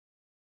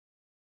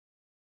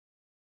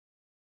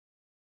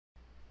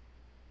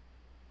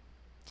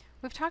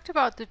We've talked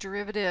about the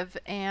derivative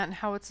and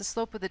how it's the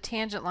slope of the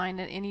tangent line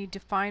at any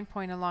defined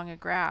point along a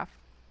graph.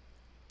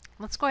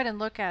 Let's go ahead and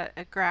look at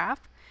a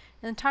graph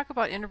and then talk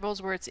about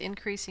intervals where it's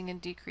increasing and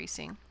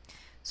decreasing.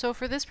 So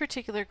for this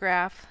particular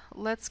graph,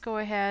 let's go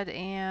ahead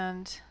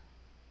and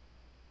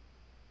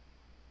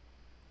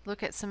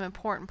look at some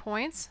important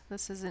points.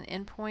 This is an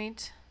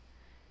endpoint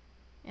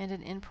and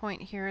an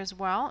endpoint here as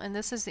well, and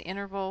this is the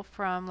interval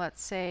from,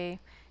 let's say,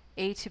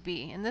 A to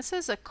B. And this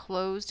is a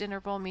closed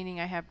interval, meaning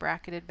I have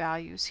bracketed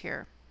values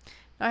here.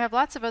 Now I have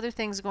lots of other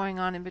things going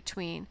on in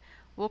between.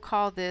 We'll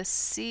call this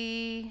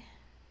C,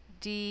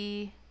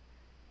 D,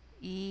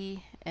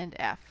 E, and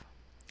F.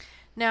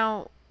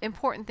 Now,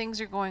 important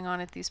things are going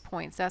on at these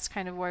points. That's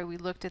kind of why we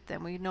looked at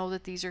them. We know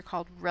that these are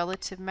called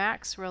relative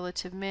max,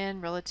 relative min,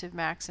 relative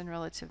max, and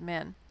relative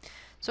min.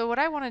 So what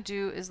I want to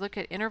do is look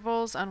at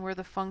intervals on where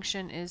the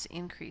function is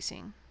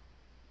increasing.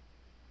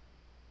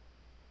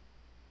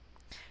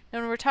 Now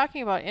when we're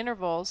talking about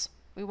intervals,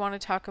 we want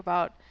to talk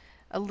about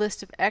a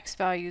list of x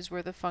values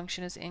where the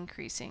function is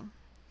increasing.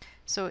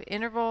 So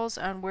intervals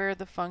on where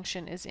the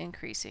function is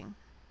increasing.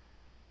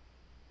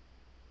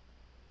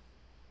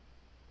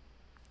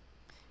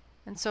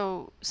 And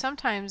so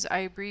sometimes I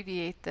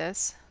abbreviate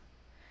this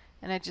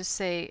and I just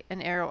say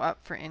an arrow up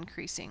for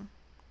increasing.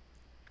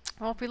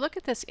 Well, if we look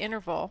at this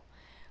interval,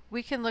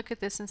 we can look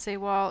at this and say,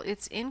 well,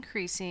 it's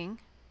increasing.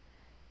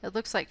 It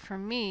looks like for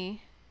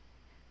me,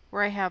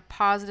 where I have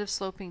positive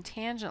sloping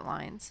tangent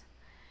lines.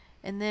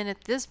 And then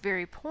at this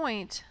very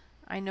point,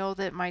 I know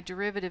that my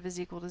derivative is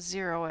equal to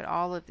 0 at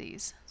all of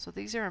these. So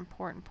these are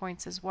important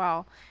points as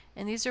well.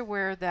 And these are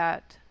where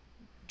that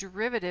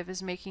derivative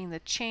is making the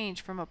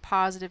change from a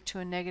positive to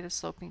a negative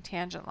sloping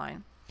tangent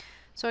line.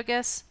 So I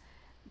guess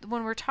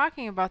when we're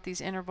talking about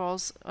these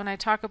intervals, when I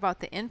talk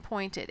about the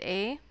endpoint at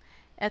A,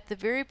 at the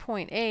very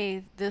point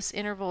A, this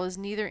interval is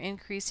neither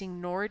increasing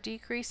nor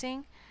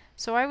decreasing.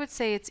 So I would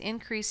say it's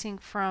increasing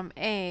from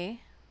A.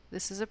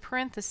 This is a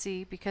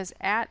parenthesis because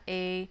at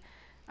A,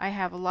 I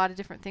have a lot of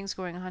different things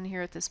going on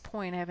here at this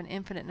point. I have an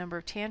infinite number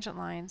of tangent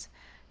lines.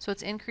 So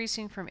it's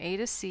increasing from A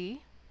to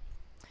C.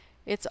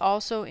 It's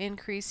also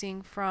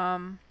increasing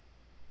from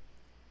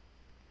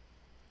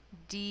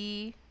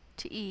D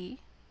to E.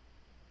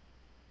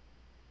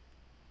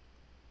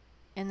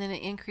 And then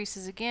it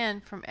increases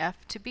again from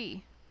F to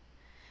B.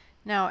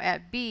 Now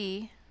at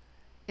B,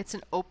 it's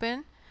an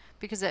open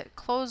because at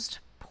closed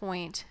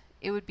point,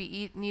 it would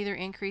be neither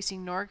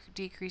increasing nor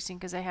decreasing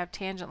because I have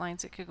tangent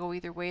lines that could go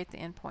either way at the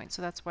endpoint,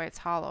 so that's why it's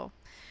hollow.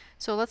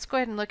 So let's go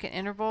ahead and look at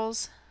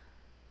intervals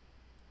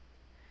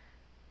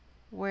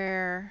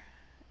where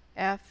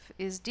F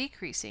is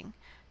decreasing.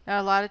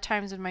 Now a lot of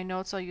times in my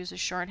notes I'll use a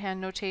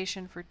shorthand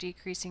notation for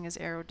decreasing as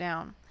arrow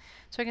down.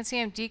 So I can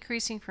see I'm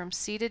decreasing from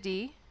C to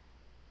D,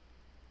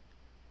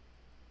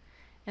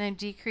 and I'm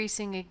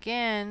decreasing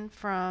again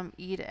from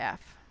E to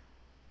F.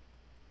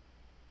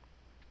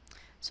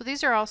 So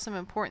these are all some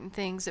important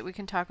things that we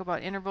can talk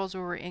about intervals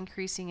where we're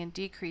increasing and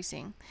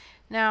decreasing.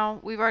 Now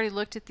we've already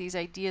looked at these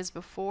ideas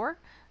before,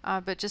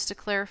 but just to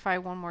clarify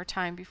one more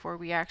time before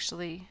we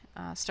actually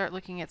start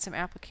looking at some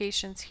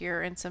applications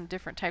here and some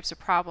different types of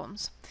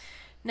problems.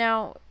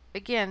 Now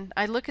again,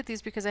 I look at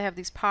these because I have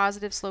these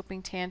positive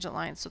sloping tangent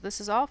lines. So this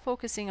is all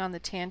focusing on the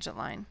tangent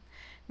line.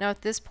 Now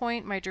at this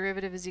point my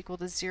derivative is equal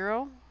to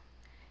 0,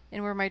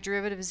 and where my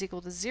derivative is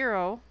equal to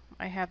 0,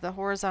 I have the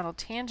horizontal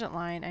tangent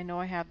line. I know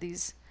I have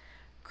these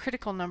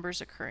critical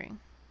numbers occurring.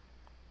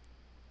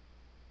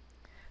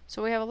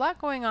 So we have a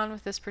lot going on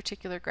with this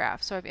particular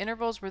graph. So I have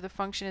intervals where the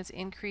function is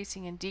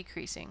increasing and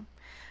decreasing.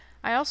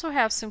 I also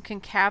have some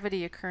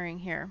concavity occurring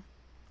here.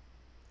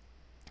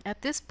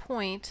 At this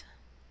point,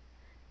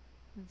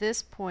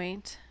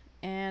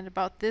 and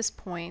about this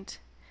point,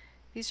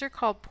 these are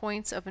called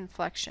points of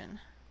inflection.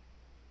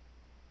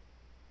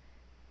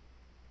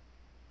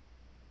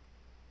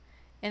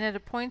 And at a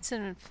point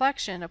of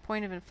inflection,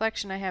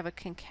 I have a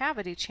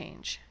concavity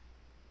change.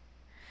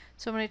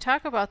 So when I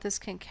talk about this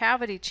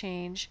concavity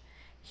change,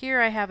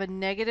 here I have a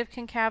negative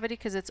concavity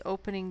because it's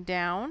opening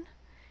down.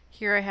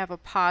 Here I have a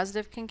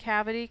positive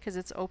concavity because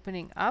it's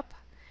opening up.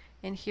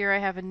 And here I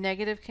have a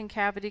negative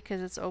concavity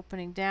because it's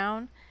opening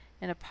down,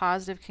 and a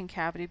positive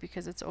concavity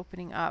because it's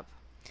opening up.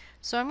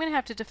 So I'm going to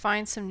have to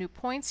define some new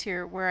points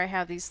here where I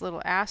have these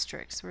little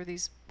asterisks, where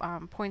these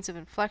points of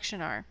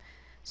inflection are.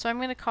 So I'm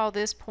going to call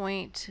this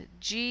point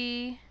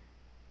G,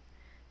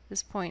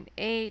 this point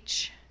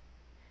H,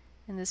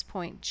 and this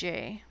point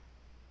J.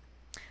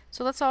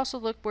 So let's also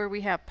look where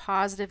we have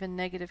positive and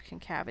negative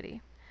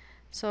concavity.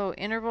 So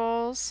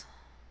intervals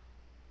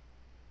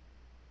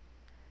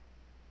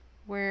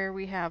where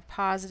we have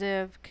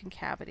positive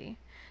concavity.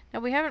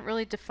 Now we haven't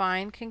really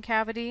defined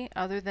concavity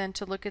other than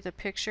to look at the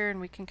picture and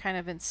we can kind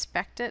of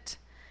inspect it.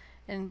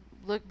 And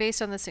look,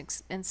 based on this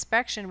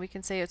inspection, we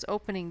can say it's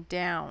opening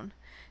down.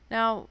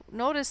 Now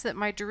notice that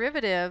my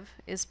derivative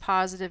is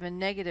positive and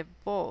negative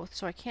both,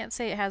 so I can't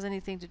say it has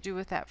anything to do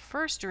with that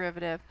first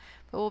derivative,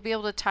 but we'll be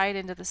able to tie it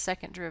into the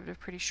second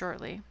derivative pretty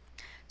shortly.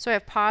 So I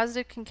have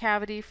positive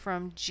concavity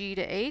from G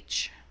to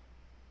H,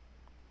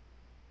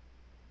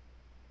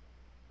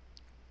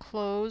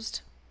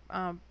 closed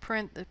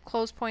the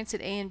closed points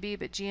at A and B,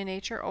 but G and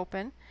H are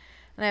open.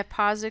 And I have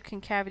positive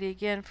concavity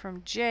again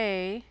from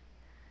J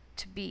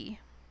to B.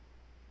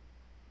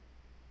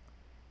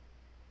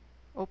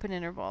 Open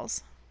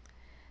intervals.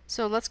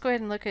 So let's go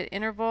ahead and look at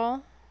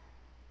interval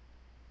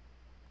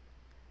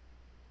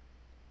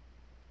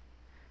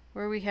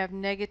where we have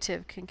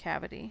negative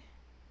concavity.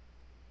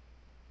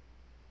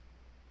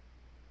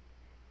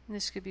 And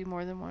this could be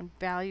more than one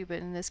value, but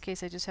in this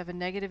case I just have a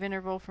negative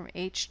interval from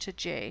H to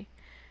J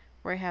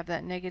where I have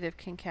that negative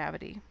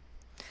concavity.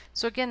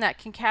 So again, that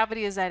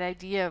concavity is that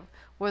idea of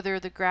whether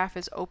the graph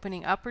is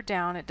opening up or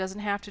down. It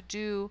doesn't have to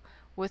do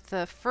with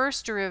the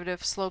first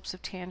derivative slopes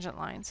of tangent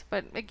lines.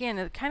 But again,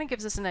 it kind of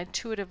gives us an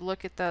intuitive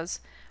look at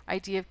those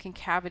idea of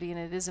concavity, and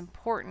it is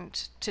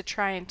important to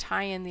try and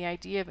tie in the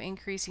idea of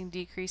increasing,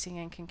 decreasing,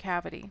 and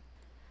concavity.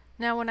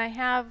 Now when I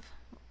have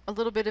a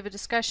little bit of a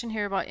discussion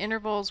here about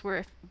intervals where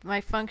if my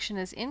function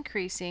is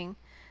increasing,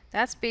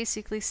 that's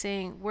basically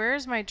saying where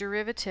is my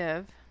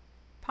derivative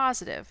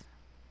positive?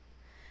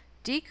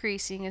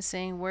 Decreasing is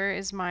saying where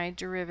is my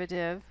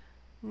derivative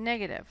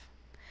negative?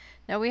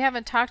 Now we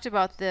haven't talked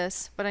about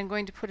this, but I'm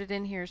going to put it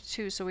in here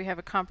too so we have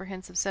a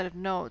comprehensive set of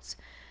notes.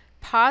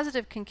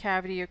 Positive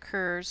concavity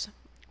occurs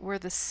where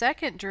the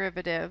second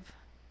derivative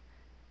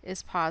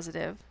is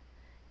positive,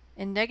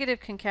 and negative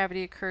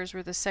concavity occurs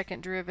where the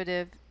second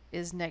derivative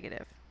is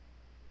negative.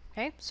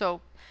 Okay,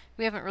 so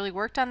we haven't really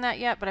worked on that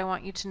yet, but I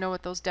want you to know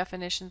what those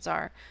definitions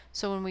are.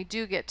 So when we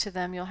do get to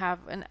them, you'll have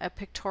a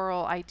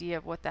pictorial idea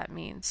of what that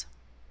means.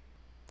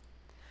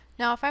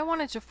 Now if I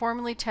wanted to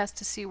formally test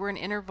to see where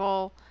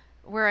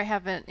I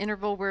have an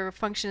interval where a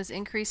function is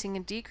increasing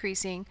and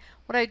decreasing,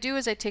 what I do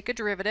is I take a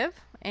derivative,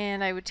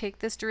 and I would take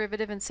this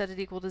derivative and set it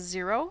equal to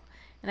 0,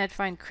 and I'd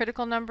find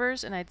critical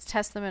numbers and I'd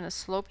test them in a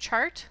slope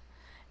chart,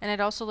 and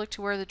I'd also look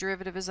to where the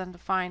derivative is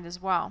undefined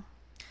as well.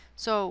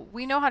 So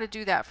we know how to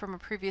do that from a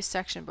previous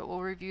section, but we'll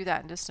review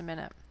that in just a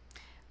minute.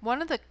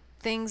 One of the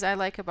things I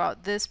like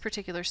about this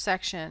particular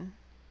section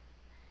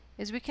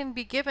is we can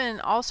be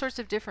given all sorts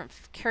of different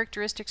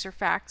characteristics or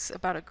facts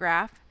about a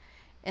graph,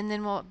 and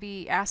then we'll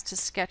be asked to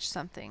sketch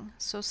something.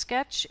 So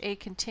sketch a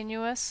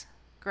continuous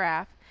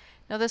graph.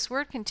 Now this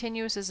word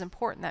continuous is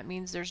important. That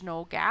means there's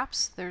no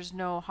gaps, there's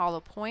no hollow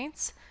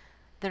points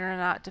that are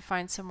not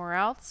defined somewhere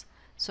else.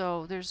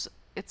 So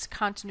it's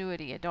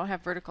continuity. I don't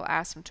have vertical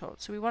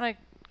asymptote. So we want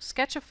to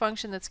sketch a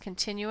function that's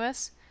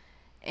continuous,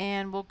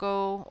 and we'll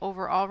go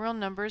over all real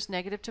numbers,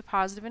 negative to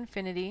positive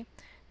infinity,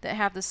 that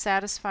have the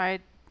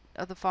satisfied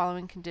of the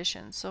following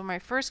conditions. So my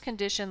first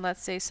condition,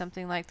 let's say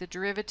something like the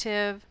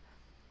derivative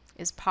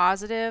is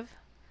positive,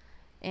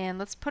 and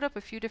let's put up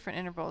a few different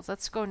intervals.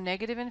 Let's go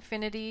negative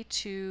infinity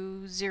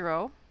to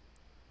 0,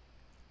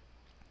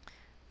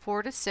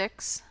 4 to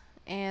 6,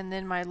 and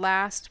then my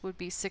last would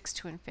be 6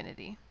 to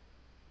infinity.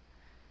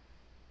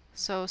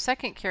 So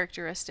second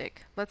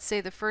characteristic, let's say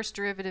the first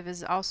derivative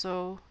is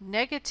also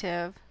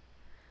negative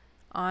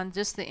on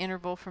just the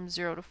interval from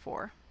 0 to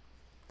 4.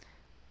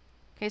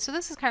 Okay, so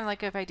this is kind of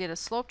like if I did a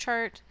slope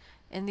chart,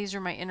 and these are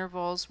my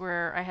intervals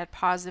where I had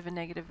positive and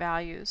negative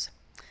values.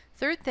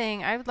 Third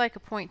thing, I would like a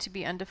point to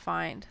be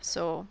undefined.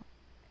 So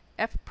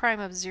f prime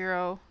of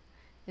 0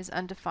 is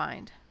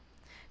undefined.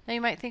 Now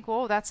you might think,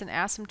 well, that's an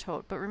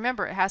asymptote, but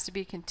remember it has to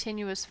be a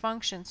continuous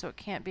function, so it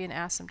can't be an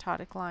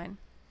asymptotic line.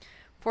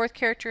 Fourth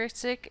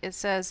characteristic, it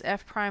says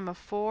f prime of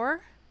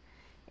 4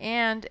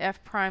 and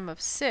f prime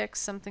of 6,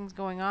 something's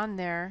going on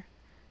there,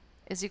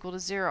 is equal to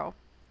 0.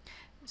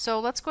 So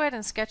let's go ahead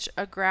and sketch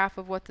a graph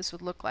of what this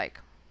would look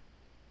like.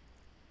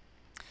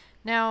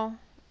 Now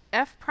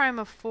f prime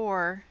of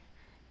 4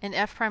 and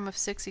f prime of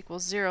 6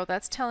 equals 0.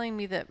 That's telling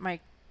me that my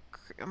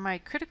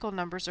critical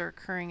numbers are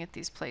occurring at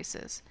these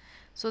places.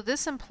 So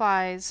this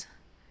implies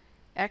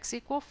x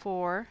equals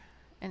 4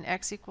 and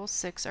x equals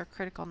 6 are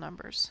critical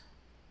numbers.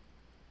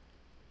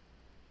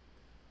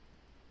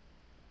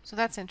 So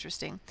that's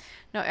interesting.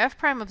 Now f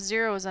prime of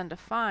 0 is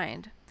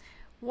undefined.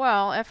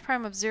 Well, f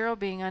prime of 0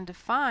 being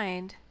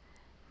undefined,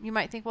 you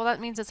might think, well, that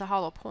means it's a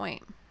hollow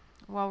point.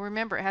 Well,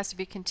 remember, it has to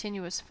be a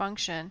continuous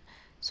function.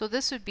 So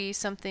this would be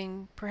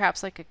something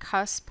perhaps like a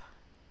cusp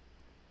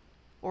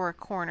or a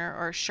corner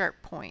or a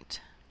sharp point.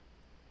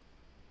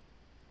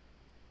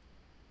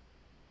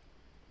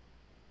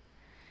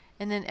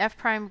 And then f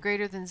prime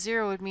greater than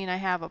 0 would mean I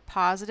have a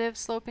positive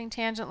sloping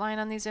tangent line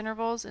on these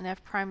intervals, and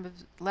f prime of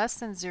less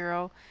than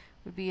 0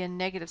 would be a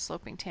negative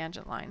sloping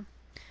tangent line.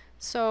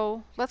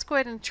 So let's go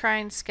ahead and try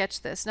and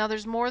sketch this. Now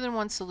there's more than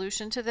one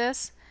solution to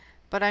this,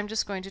 but I'm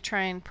just going to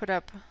try and put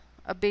up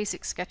a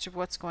basic sketch of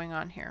what's going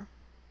on here.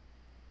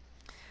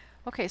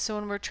 Okay, so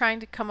when we're trying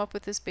to come up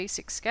with this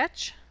basic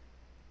sketch,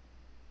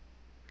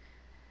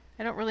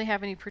 I don't really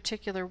have any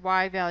particular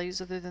y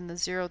values other than the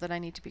 0 that I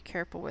need to be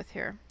careful with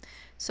here.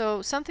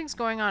 So something's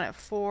going on at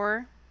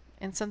 4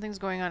 and something's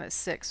going on at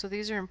 6. So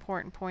these are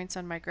important points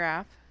on my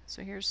graph.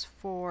 So here's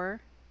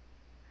 4,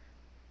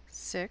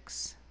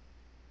 6.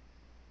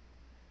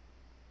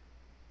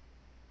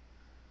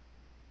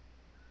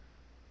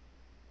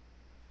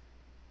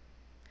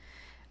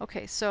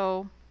 Okay,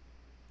 so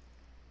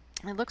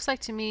it looks like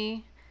to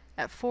me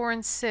at 4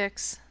 and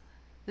 6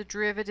 the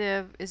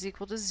derivative is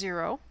equal to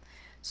 0.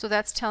 So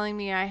that's telling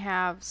me I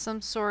have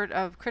some sort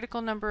of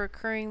critical number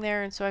occurring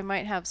there, and so I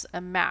might have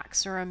a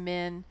max or a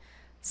min.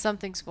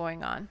 Something's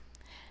going on.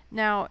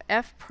 Now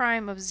f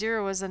prime of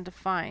 0 is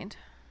undefined.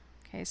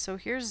 Okay, so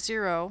here's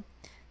 0.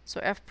 So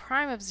f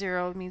prime of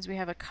 0 means we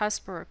have a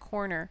cusp or a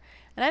corner.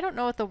 And I don't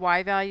know what the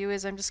y value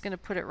is. I'm just going to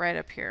put it right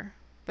up here.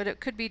 But it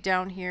could be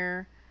down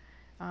here.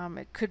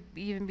 It could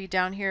even be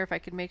down here if I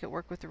could make it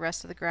work with the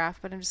rest of the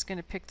graph, but I'm just going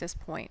to pick this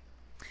point.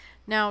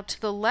 Now to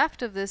the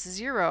left of this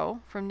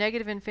 0, from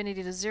negative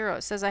infinity to 0,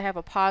 it says I have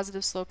a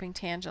positive sloping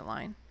tangent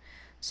line.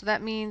 So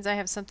that means I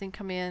have something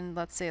come in,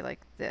 let's say like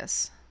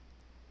this.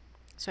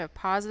 So I have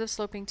positive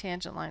sloping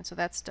tangent line, so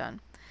that's done.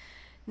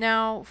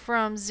 Now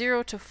from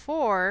 0 to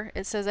 4,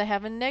 it says I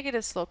have a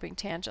negative sloping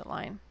tangent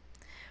line.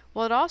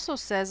 Well, it also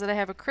says that I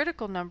have a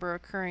critical number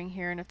occurring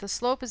here, and if the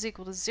slope is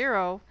equal to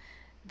 0,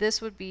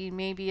 this would be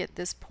maybe at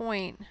this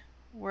point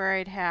where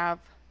I'd have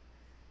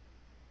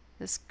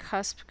this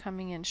cusp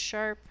coming in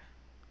sharp,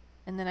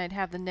 and then I'd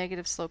have the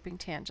negative sloping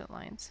tangent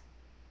lines.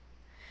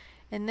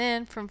 And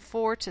then from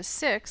 4 to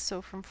 6,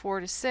 so from 4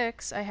 to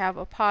 6, I have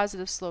a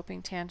positive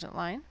sloping tangent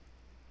line.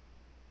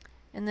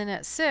 And then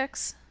at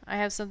 6, I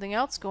have something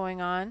else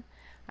going on.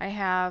 I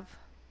have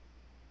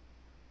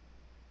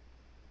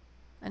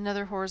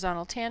another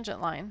horizontal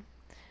tangent line.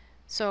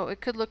 So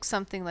it could look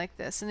something like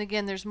this. And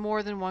again, there's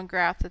more than one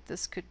graph that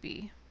this could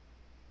be.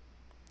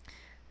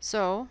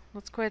 So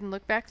let's go ahead and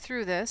look back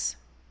through this.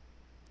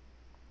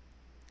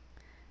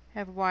 I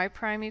have y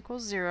prime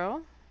equals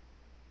 0.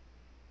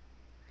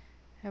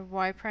 I have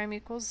y prime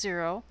equals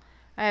 0.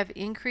 I have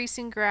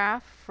increasing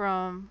graph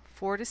from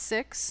 4 to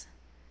 6,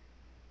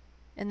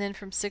 and then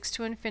from 6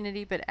 to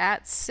infinity, but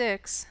at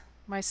 6,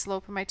 my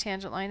slope of my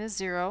tangent line is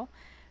 0.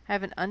 I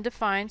have an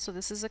undefined, so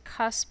this is a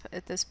cusp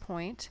at this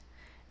point.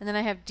 And then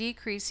I have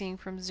decreasing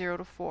from 0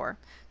 to 4.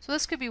 So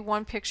this could be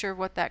one picture of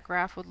what that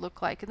graph would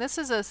look like. And this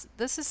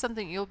is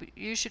something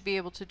you should be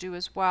able to do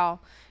as well,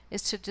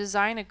 is to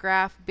design a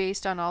graph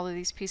based on all of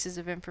these pieces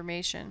of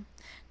information.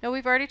 Now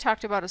we've already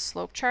talked about a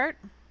slope chart.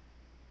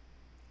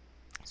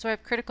 So I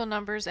have critical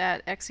numbers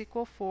at x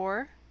equal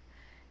 4,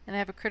 and I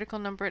have a critical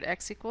number at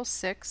x equals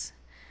 6.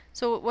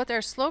 So what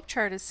our slope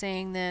chart is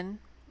saying then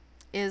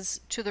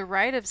is to the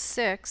right of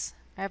 6,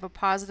 I have a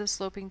positive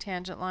sloping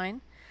tangent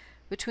line.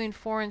 Between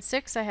 4 and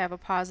 6, I have a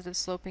positive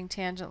sloping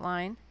tangent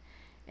line.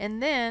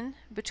 And then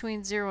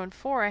between 0 and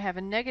 4, I have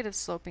a negative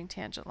sloping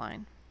tangent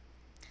line.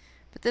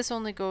 But this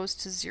only goes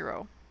to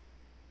 0.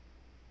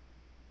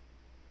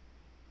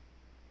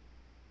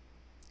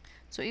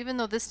 So even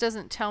though this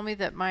doesn't tell me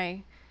that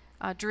my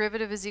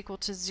derivative is equal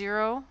to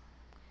 0,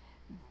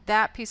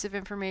 that piece of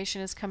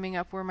information is coming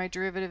up where my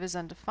derivative is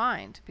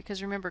undefined.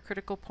 Because remember,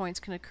 critical points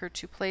can occur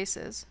two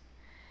places.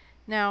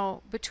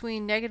 Now,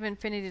 between negative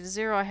infinity to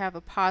 0, I have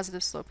a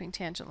positive sloping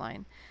tangent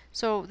line.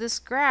 So this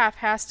graph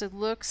has to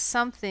look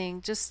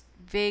something just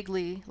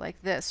vaguely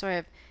like this. So I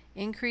have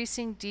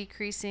increasing,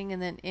 decreasing,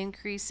 and then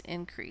increase,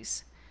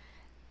 increase.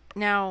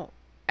 Now,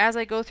 as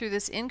I go through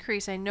this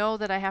increase, I know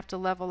that I have to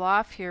level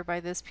off here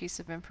by this piece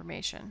of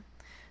information.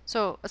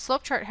 So a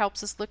slope chart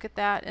helps us look at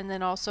that, and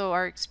then also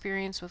our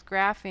experience with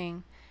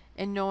graphing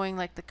and knowing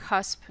like the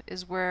cusp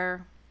is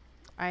where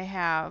I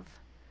have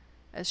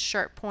a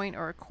sharp point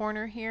or a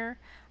corner here.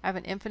 I have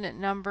an infinite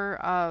number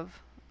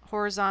of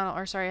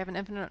I have an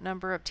infinite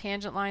number of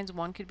tangent lines.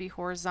 One could be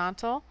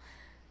horizontal.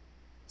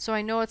 So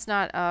I know it's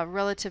not a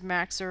relative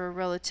max or a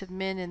relative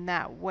min in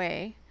that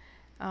way,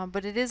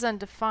 but it is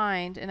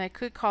undefined, and I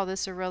could call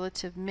this a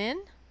relative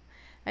min.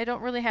 I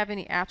don't really have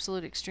any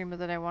absolute extrema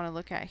that I want to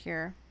look at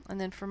here. And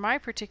then for my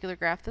particular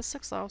graph, this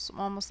looks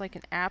almost like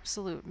an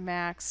absolute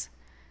max.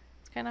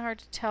 Kind of hard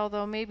to tell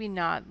though, maybe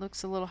not.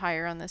 Looks a little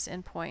higher on this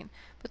endpoint.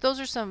 But those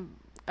are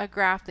a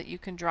graph that you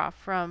can draw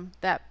from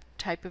that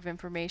type of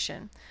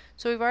information.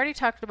 So we've already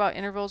talked about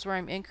intervals where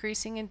I'm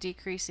increasing and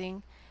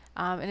decreasing,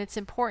 and it's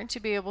important to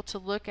be able to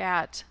look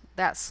at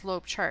that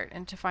slope chart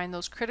and to find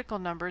those critical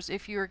numbers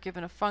if you are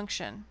given a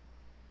function.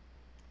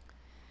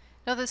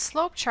 Now the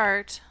slope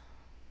chart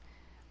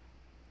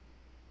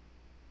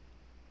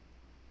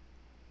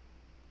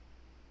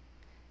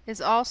is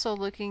also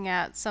looking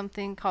at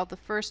something called the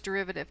first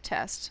derivative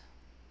test.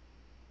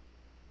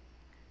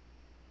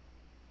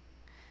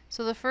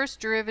 So the first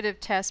derivative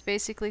test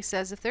basically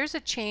says if there's a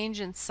change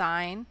in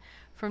sign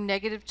from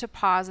negative to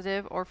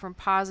positive or from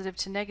positive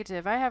to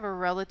negative, I have a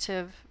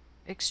relative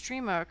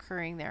extrema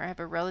occurring there. I have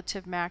a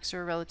relative max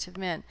or a relative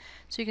min.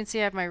 So you can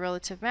see I have my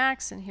relative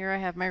max, and here I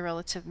have my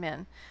relative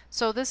min.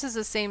 So this is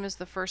the same as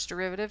the first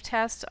derivative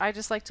test. I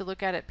just like to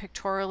look at it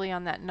pictorially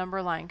on that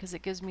number line because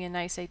it gives me a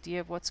nice idea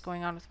of what's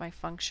going on with my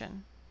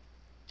function.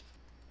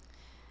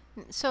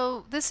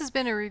 So this has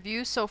been a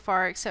review so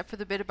far, except for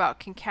the bit about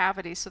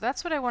concavity. So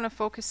that's what I want to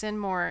focus in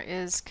more,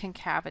 is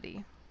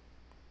concavity.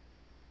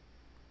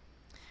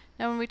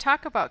 Now when we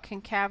talk about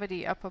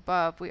concavity up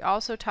above, we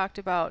also talked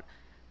about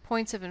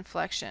points of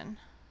inflection.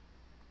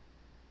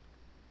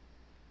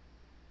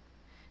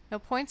 Now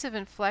points of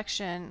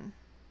inflection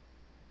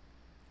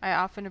I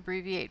often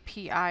abbreviate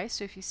PI,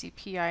 so if you see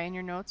PI in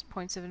your notes,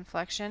 points of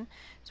inflection,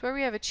 it's where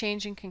we have a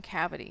change in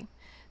concavity.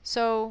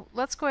 So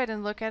let's go ahead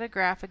and look at a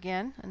graph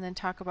again and then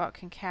talk about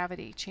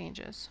concavity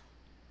changes.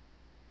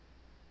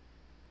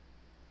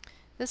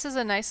 This is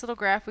a nice little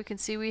graph. We can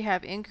see we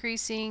have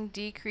increasing,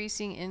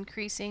 decreasing,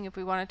 increasing if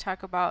we want to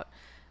talk about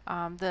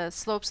the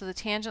slopes of the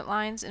tangent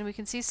lines, and we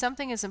can see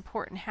something is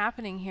important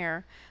happening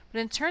here. But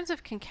in terms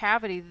of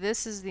concavity,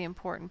 this is the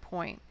important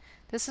point.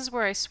 This is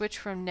where I switch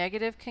from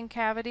negative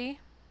concavity,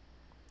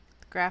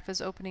 the graph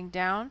is opening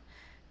down,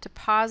 to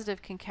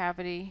positive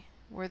concavity,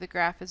 where the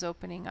graph is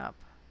opening up.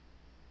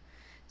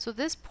 So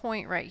this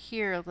point right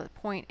here, the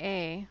point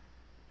A,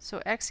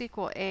 so x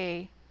equal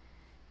A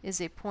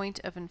is a point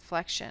of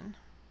inflection.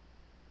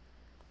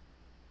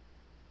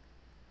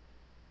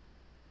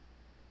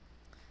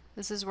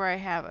 This is where I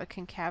have a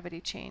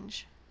concavity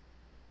change.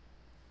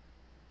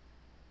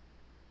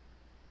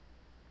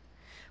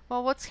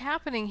 Well, what's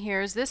happening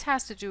here is this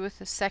has to do with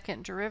the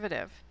second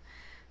derivative.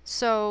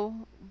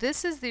 So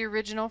this is the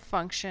original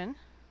function,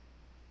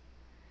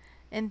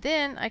 and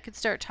then I could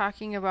start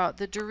talking about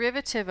the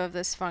derivative of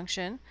this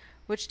function,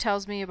 which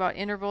tells me about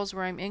intervals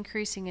where I'm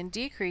increasing and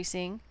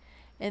decreasing,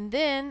 and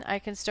then I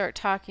can start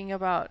talking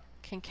about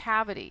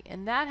concavity,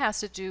 and that has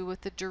to do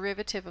with the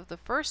derivative of the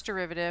first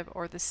derivative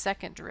or the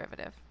second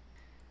derivative.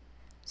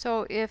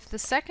 So if the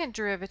second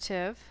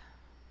derivative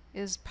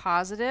is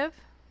positive,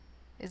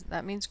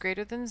 that means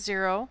greater than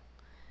 0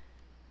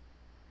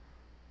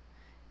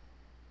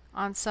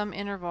 on some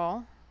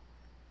interval,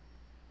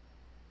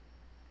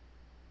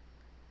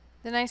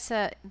 then I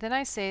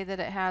say that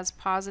it has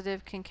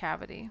positive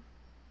concavity.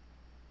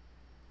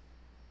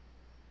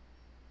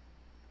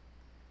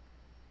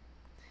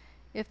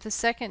 If the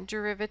second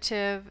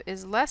derivative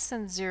is less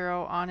than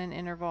 0 on an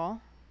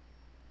interval,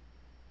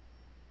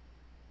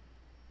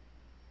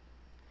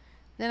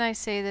 then I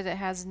say that it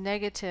has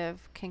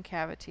negative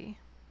concavity.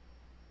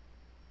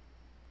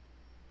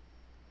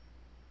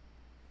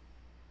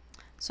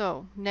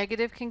 So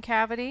negative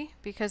concavity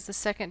because the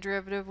second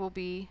derivative will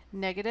be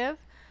negative,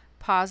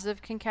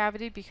 positive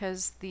concavity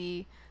because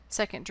the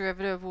second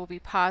derivative will be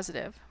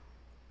positive.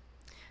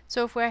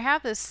 So if I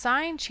have this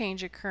sign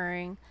change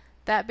occurring,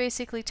 that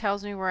basically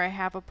tells me where I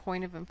have a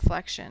point of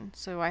inflection.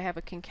 So I have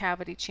a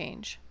concavity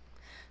change.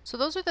 So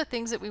those are the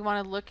things that we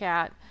want to look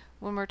at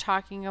when we're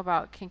talking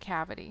about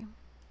concavity.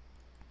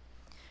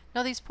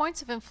 Now these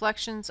points of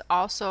inflections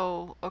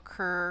also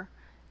occur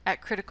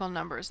at critical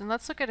numbers, and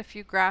let's look at a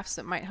few graphs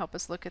that might help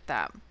us look at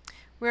that.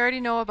 We already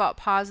know about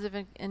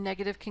positive and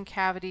negative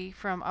concavity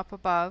from up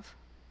above.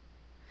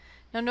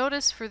 Now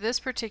notice for this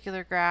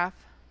particular graph,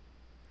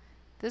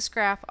 this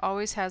graph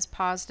always has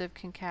positive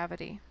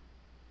concavity.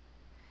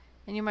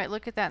 And you might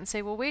look at that and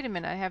say, well, wait a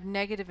minute, I have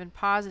negative and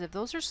positive.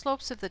 Those are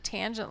slopes of the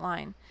tangent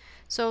line.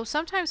 So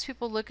sometimes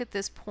people look at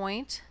this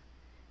point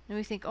and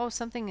we think, oh,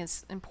 something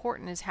is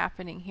important is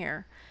happening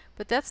here.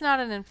 But that's not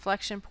an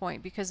inflection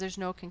point because there's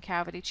no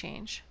concavity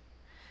change.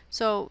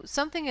 So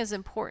something is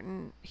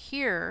important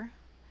here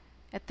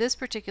at this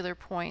particular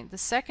point. The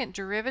second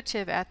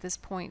derivative at this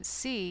point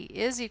C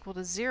is equal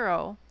to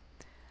 0,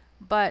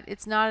 but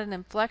it's not an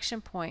inflection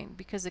point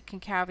because the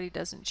concavity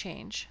doesn't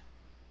change.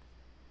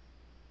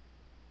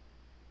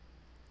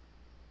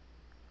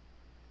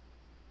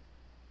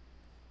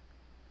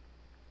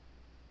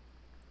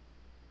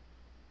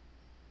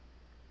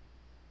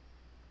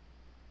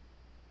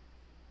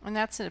 And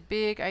that's a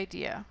big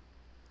idea.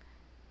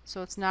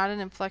 So it's not an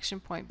inflection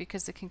point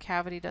because the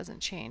concavity doesn't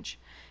change.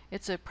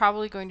 It's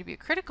probably going to be a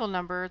critical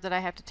number that I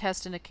have to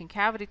test in a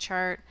concavity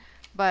chart,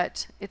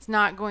 but it's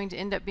not going to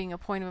end up being a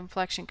point of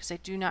inflection because I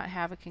do not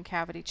have a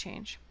concavity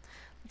change.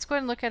 Let's go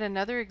ahead and look at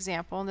another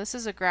example, and this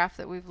is a graph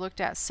that we've looked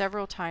at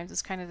several times.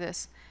 It's kind of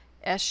this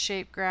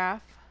S-shaped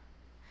graph.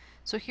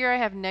 So here I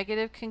have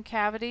negative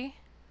concavity,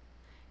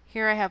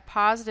 here I have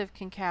positive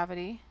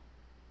concavity.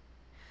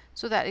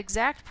 So that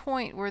exact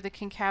point where the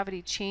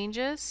concavity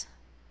changes,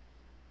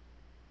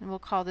 and we'll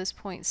call this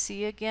point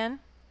C again,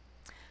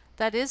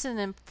 that is an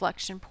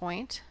inflection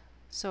point.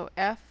 So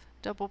F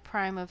double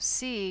prime of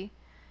C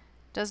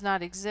does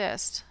not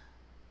exist.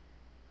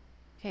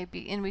 Okay,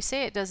 and we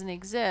say it doesn't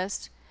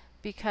exist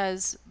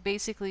because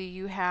basically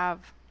you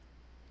have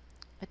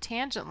a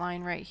tangent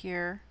line right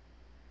here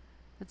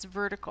that's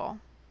vertical.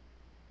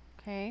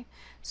 Okay,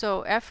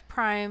 so F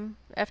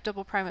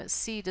double prime at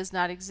C does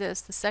not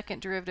exist. The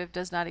second derivative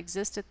does not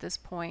exist at this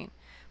point,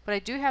 but I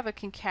do have a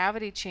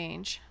concavity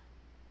change.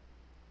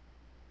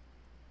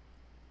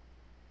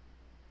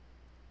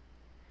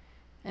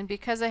 And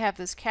because I have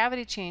this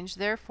cavity change,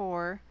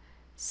 therefore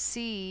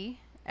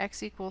C,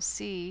 x equals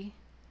C,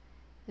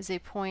 is a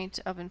point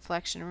of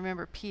inflection.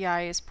 Remember,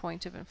 PI is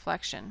point of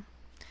inflection.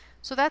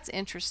 So that's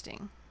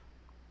interesting.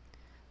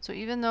 So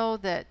even though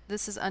that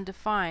this is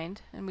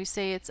undefined, and we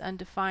say it's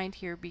undefined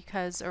here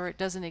because, or it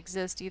doesn't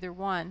exist, either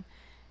one,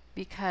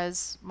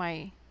 because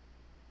my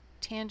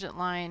tangent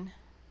line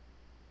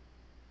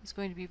is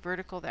going to be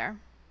vertical there.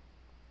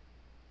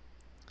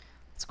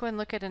 Let's go ahead and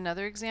look at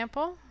another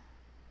example.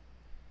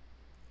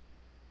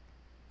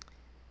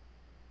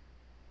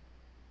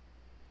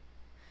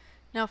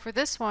 Now for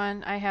this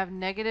one, I have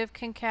negative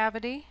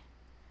concavity,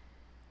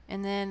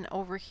 and then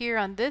over here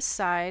on this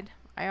side,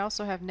 I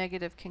also have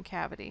negative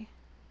concavity.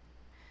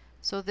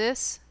 So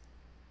this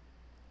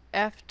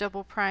F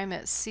double prime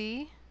at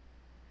C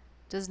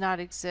does not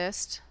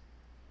exist.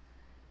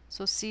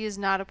 So C is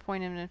not a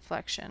point of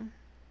inflection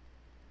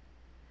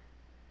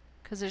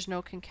because there's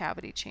no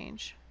concavity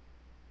change.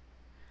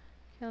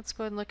 Okay, let's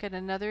go ahead and look at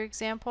another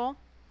example.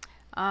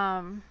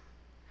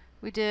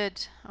 We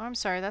did, oh, I'm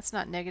sorry, that's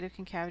not negative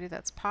concavity,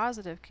 that's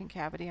positive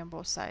concavity on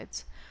both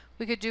sides.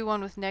 We could do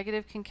one with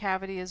negative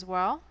concavity as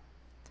well.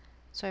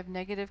 So I have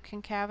negative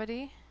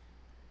concavity.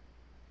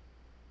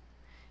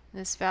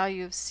 This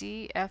value of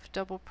C, F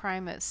double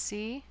prime at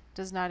C,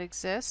 does not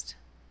exist.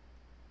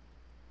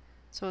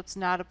 So it's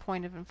not a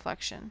point of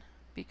inflection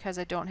because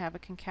I don't have a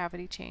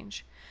concavity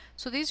change.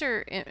 So these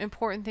are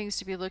important things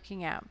to be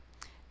looking at.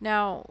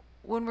 Now,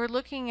 when we're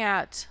looking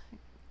at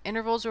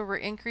intervals where we're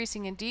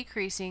increasing and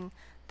decreasing,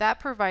 that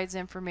provides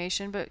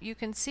information, but you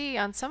can see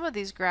on some of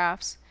these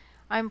graphs,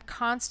 I'm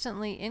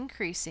constantly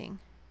increasing.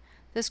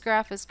 This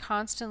graph is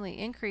constantly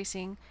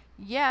increasing,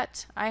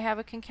 yet I have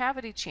a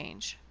concavity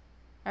change.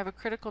 I have a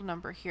critical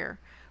number here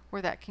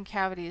where that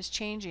concavity is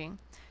changing.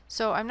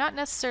 So I'm not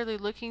necessarily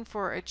looking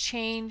for a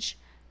change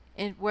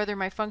in whether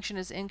my function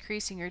is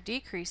increasing or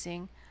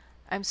decreasing.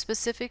 I'm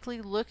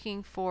specifically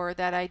looking for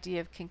that idea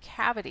of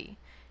concavity.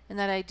 And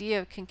that idea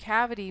of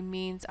concavity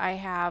means I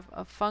have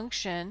a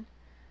function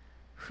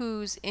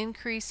whose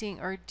increasing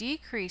or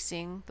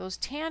decreasing, those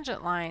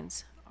tangent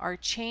lines, are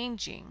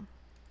changing.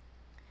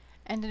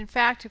 And in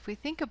fact, if we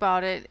think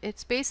about it,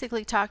 it's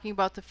basically talking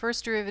about the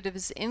first derivative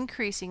is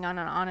increasing on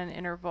an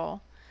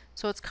interval.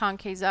 So it's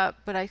concaves up,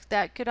 but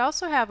that could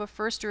also have a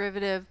first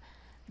derivative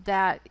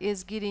that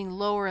is getting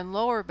lower and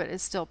lower but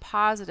is still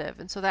positive,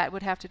 and so that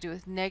would have to do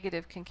with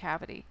negative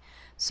concavity.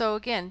 So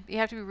again, you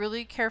have to be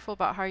really careful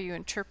about how you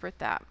interpret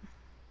that.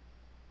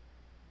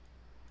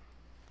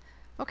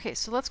 Okay,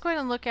 so let's go ahead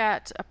and look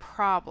at a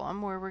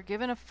problem where we're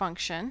given a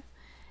function,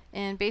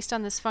 and based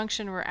on this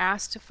function we're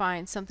asked to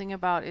find something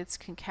about its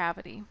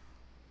concavity.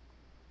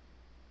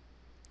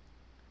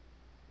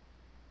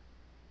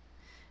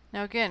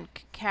 Now again,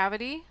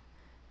 concavity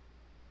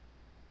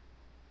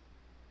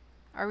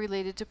are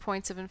related to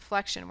points of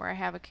inflection where I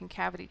have a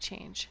concavity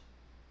change.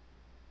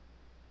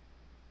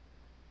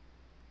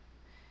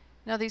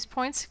 Now these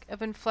points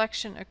of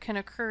inflection can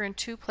occur in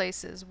two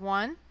places.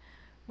 One,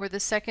 where the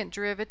second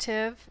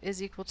derivative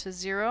is equal to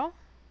 0,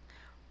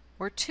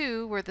 or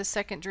 2, where the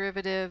second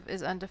derivative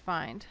is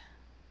undefined.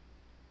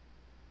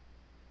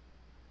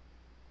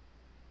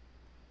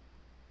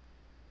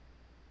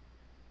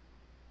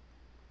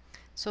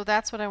 So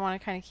that's what I want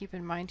to kind of keep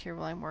in mind here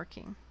while I'm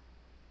working.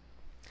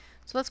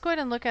 So let's go ahead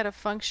and look at a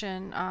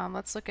function.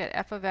 Let's look at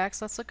f of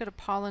x. Let's look at a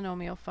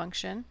polynomial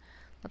function.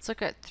 Let's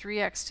look at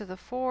 3x to the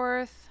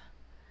 4th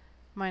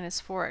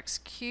minus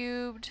 4x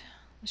cubed.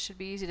 This should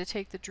be easy to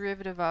take the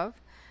derivative of.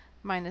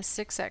 Minus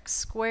 6x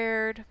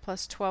squared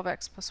plus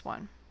 12x plus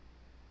 1.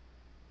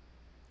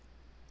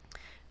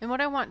 And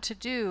what I want to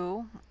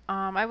do,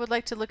 I would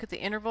like to look at the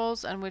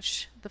intervals on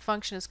which the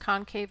function is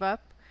concave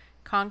up,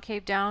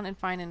 concave down, and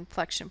find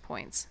inflection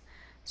points.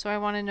 So I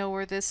want to know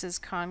where this is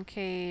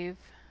concave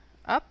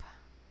up,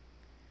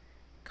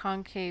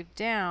 concave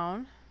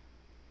down,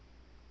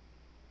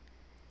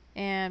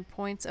 and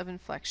points of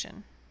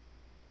inflection.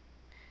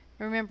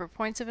 Remember,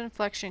 points of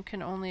inflection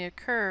can only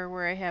occur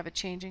where I have a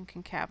change in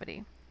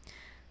concavity.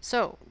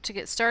 So to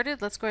get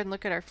started, let's go ahead and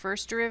look at our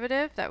first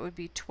derivative. That would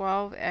be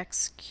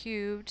 12x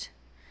cubed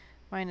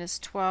minus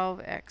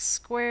 12x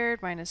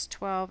squared minus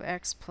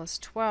 12x plus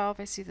 12.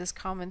 I see this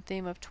common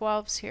theme of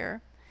 12s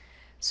here.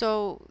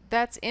 So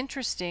that's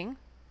interesting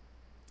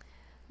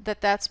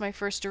that that's my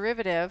first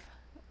derivative,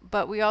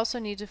 but we also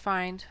need to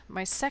find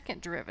my second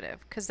derivative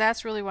because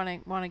that's really what I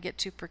want to get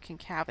to for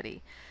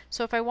concavity.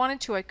 So if I wanted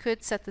to, I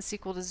could set this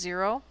equal to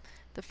 0,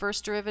 the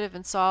first derivative,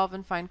 and solve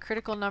and find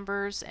critical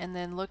numbers and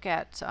then look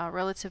at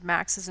relative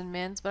maxes and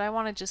mins, but I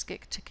want to just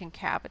get to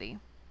concavity.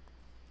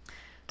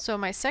 So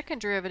my second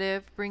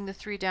derivative, bring the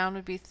 3 down,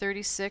 would be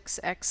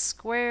 36x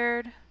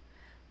squared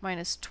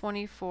minus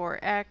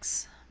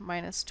 24x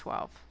minus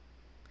 12.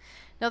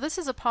 Now this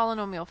is a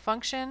polynomial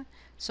function,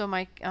 so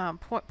my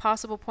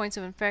possible points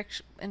of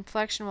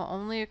inflection will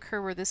only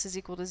occur where this is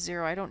equal to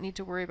 0. I don't need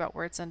to worry about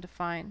where it's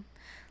undefined.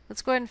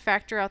 Let's go ahead and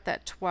factor out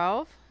that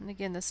 12. And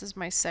again, this is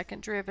my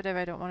second derivative.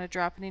 I don't want to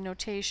drop any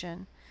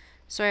notation.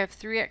 So I have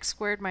 3x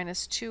squared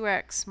minus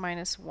 2x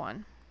minus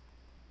 1.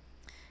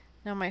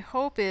 Now my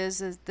hope is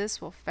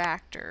this will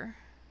factor.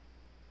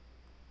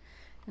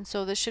 And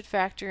so this should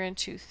factor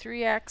into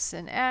 3x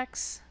and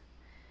x.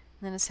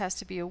 And then this has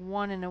to be a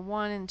 1 and a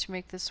 1, and to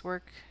make this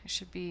work,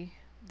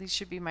 these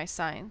should be my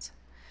signs.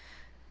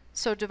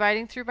 So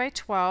dividing through by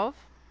 12,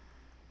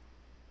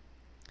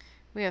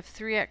 we have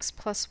 3x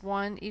plus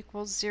 1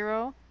 equals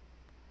 0,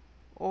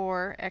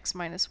 or x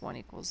minus 1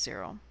 equals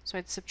 0. So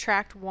I'd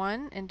subtract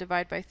 1 and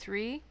divide by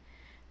 3,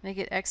 and I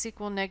get x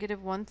equal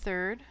negative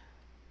 1/3.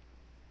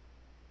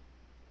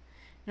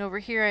 And over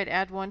here I'd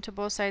add 1 to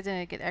both sides and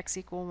I'd get x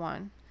equal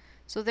 1.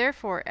 So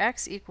therefore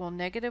x equal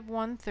negative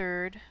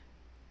 1/3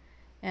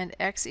 and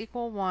x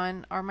equal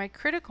 1 are my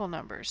critical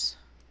numbers.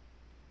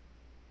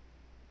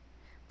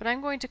 But I'm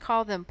going to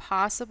call them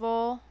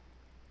possible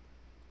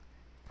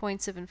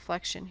points of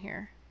inflection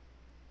here.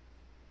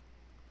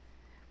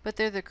 But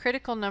they're the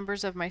critical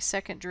numbers of my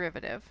second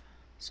derivative.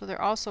 So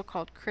they're also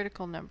called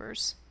critical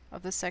numbers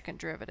of the second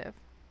derivative.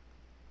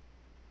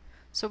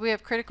 So we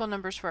have critical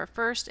numbers for our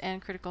first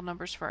and critical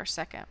numbers for our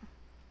second.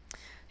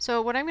 So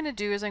what I'm going to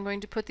do is I'm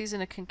going to put these in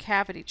a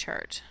concavity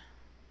chart.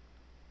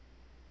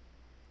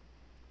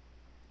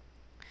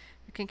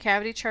 The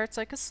concavity chart's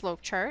like a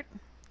slope chart.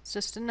 It's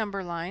just a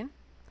number line.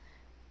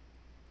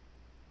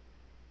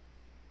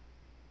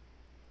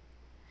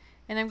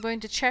 And I'm going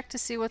to check to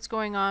see what's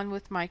going on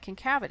with my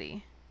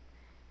concavity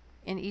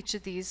in each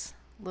of these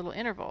little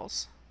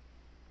intervals.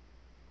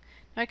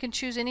 Now I can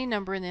choose any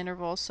number in the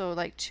interval, so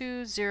like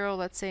 2, 0,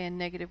 let's say, and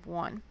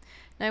 -1.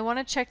 Now I want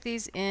to check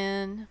these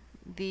in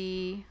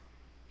the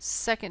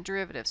second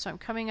derivative, so I'm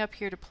coming up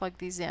here to plug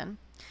these in.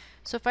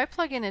 So if I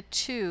plug in a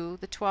 2,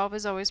 the 12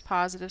 is always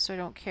positive, so I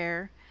don't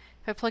care.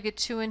 If I plug a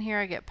 2 in here,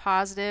 I get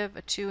positive.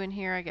 A 2 in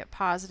here, I get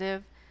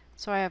positive.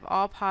 So I have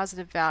all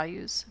positive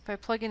values. If I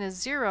plug in a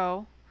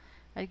 0,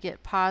 I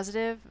get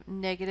positive,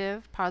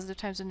 negative. Positive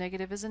times a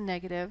negative is a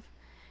negative.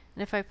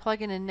 And if I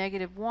plug in a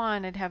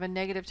 -1, I'd have a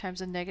negative times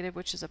a negative,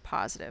 which is a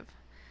positive.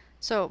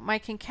 So my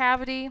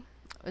concavity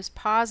is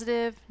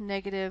positive,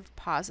 negative,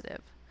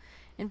 positive.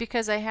 And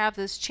because I have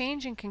this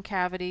change in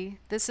concavity,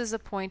 this is a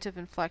point of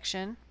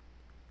inflection.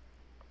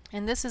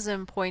 And this is a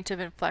point of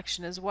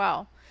inflection as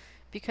well.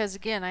 Because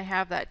again, I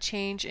have that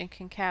change in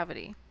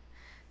concavity.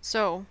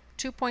 So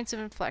 2 points of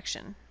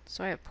inflection.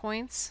 So I have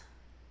points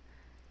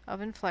of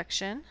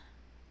inflection.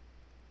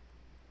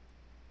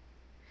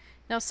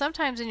 Now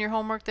sometimes in your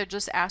homework they'll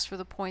just ask for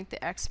the point,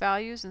 the x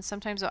values, and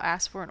sometimes they'll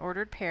ask for an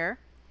ordered pair.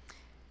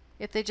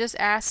 If they just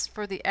ask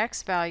for the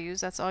x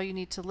values, that's all you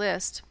need to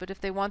list. But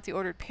if they want the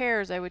ordered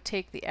pairs, I would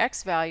take the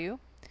x value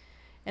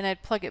and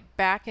I'd plug it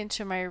back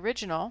into my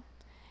original,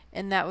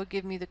 and that would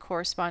give me the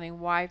corresponding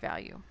y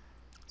value.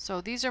 So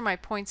these are my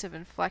points of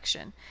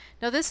inflection.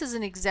 Now this is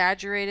an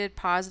exaggerated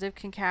positive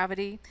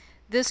concavity.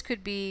 This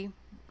could be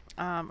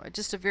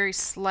just a very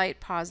slight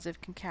positive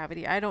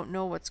concavity. I don't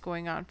know what's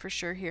going on for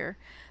sure here.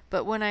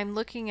 But when I'm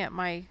looking at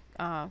my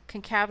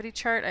concavity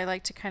chart, I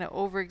like to kind of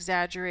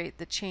over-exaggerate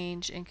the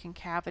change in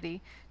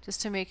concavity just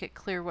to make it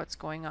clear what's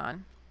going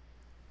on.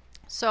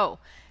 So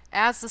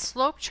as the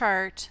slope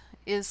chart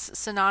is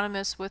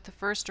synonymous with the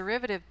first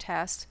derivative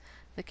test,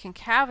 the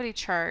concavity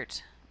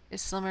chart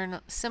is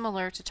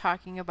similar to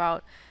talking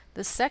about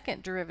the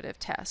second derivative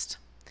test.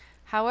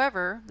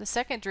 However, the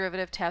second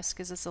derivative test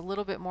gives us a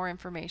little bit more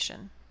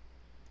information.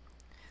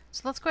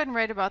 So let's go ahead and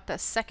write about the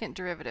second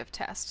derivative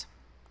test.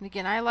 And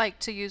again, I like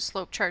to use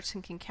slope charts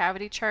and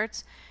concavity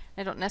charts.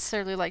 I don't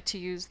necessarily like to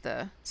use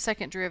the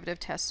second derivative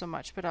test so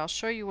much, but I'll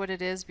show you what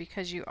it is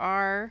because you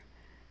are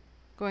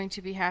going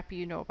to be happy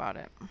you know about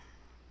it.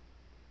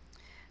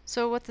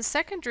 So what the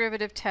second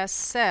derivative test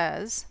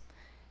says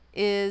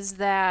is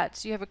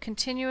that you have a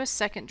continuous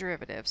second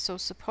derivative. So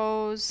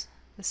suppose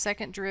the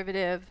second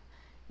derivative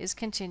is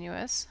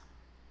continuous.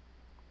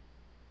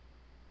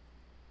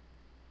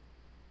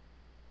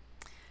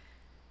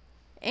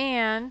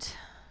 And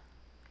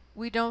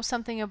we know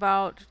something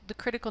about the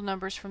critical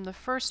numbers from the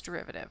first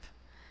derivative.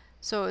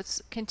 So it's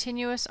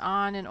continuous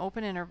on an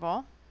open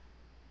interval.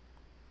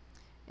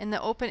 And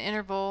the open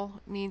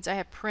interval means I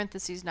have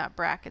parentheses, not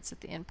brackets,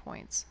 at the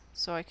endpoints.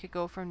 So I could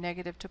go from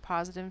negative to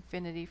positive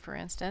infinity, for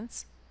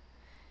instance.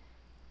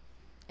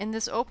 And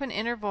this open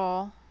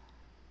interval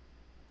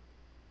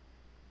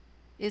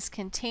is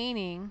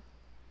containing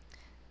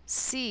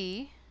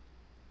c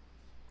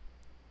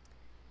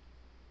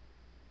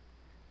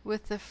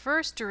with the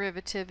first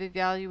derivative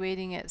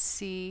evaluating at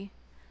c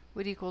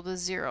would equal to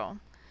 0.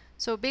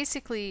 So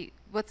basically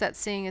what that's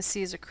saying is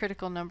c is a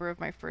critical number of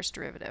my first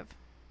derivative.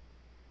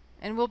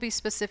 And we'll be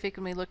specific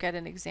when we look at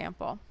an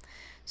example.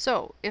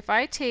 So if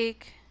I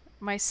take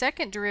my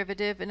second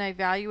derivative and I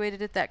evaluate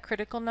it at that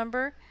critical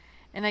number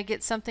and I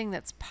get something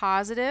that's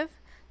positive,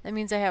 that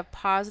means I have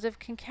positive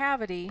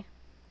concavity.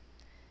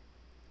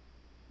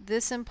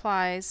 This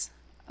implies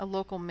a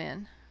local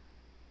min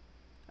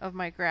of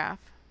my graph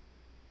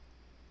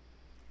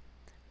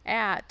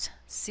at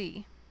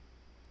c.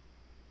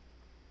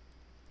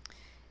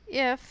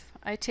 If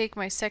I take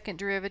my second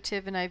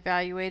derivative and I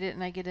evaluate it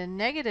and I get a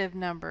negative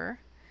number,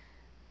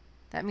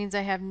 that means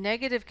I have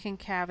negative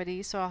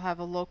concavity, so I'll have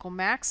a local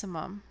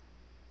maximum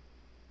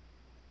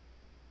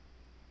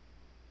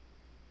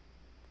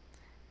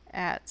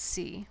at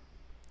c.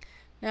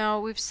 Now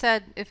we've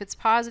said if it's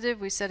positive,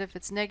 we said if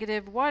it's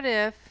negative. What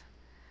if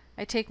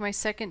I take my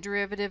second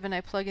derivative and I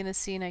plug in a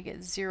c and I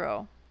get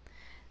 0?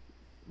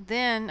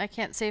 Then I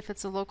can't say if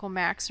it's a local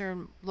max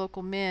or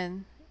local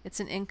min. It's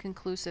an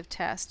inconclusive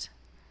test.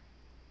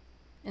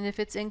 And if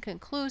it's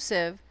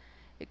inconclusive,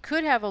 it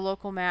could have a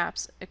local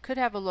max, it could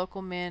have a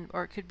local min,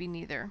 or it could be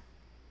neither.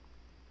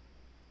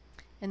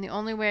 And the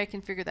only way I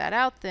can figure that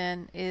out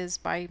then is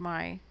by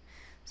my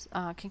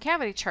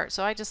concavity chart.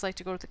 So I just like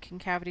to go to the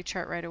concavity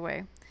chart right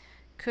away.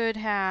 Could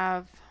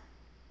have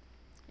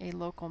a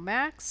local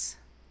max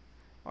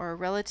or a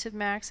relative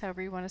max,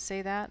 however you want to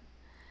say that,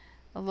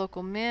 a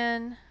local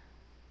min,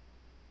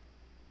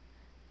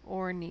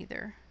 or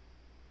neither.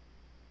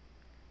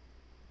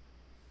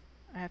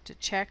 I have to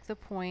check the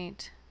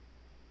point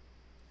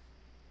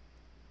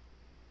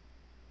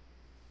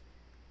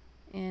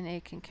in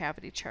a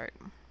concavity chart.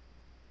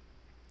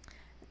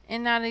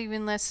 And not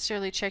even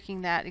necessarily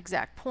checking that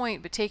exact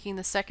point, but taking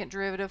the second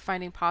derivative,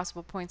 finding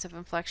possible points of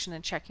inflection,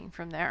 and checking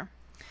from there.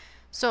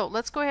 So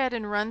let's go ahead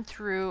and run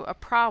through a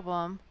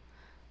problem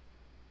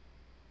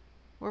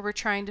where we're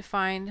trying to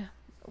find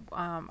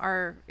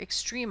our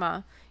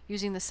extrema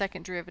using the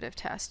second derivative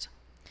test.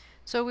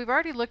 So we've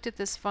already looked at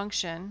this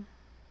function.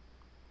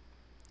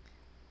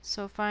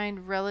 So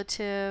find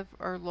relative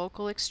or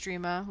local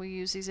extrema. We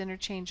use these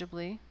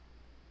interchangeably.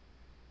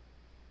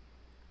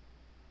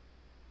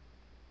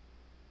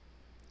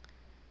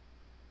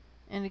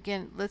 And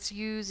again, let's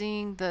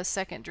using the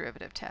second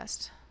derivative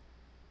test.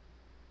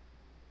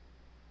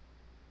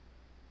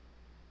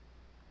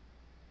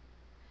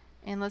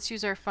 And let's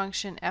use our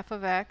function f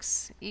of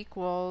x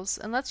equals,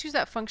 and let's use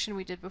that function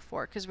we did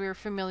before because we were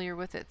familiar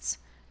with its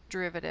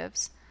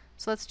derivatives.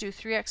 So let's do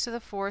 3x to the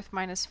fourth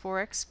minus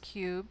 4x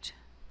cubed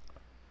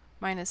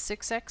minus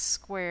 6x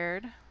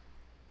squared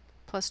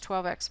plus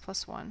 12x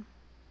plus 1.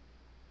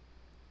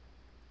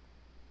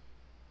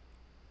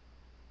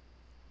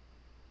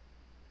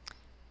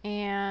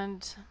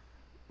 And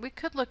we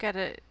could look at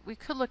it. We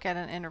could look at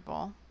an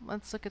interval.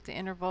 Let's look at the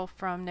interval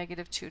from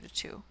 -2 to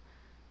 2.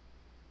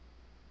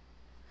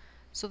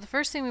 So the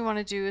first thing we want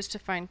to do is to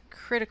find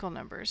critical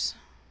numbers.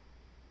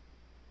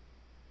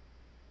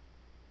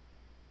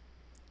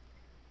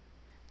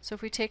 So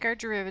if we take our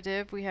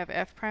derivative, we have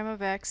f prime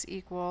of x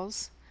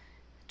equals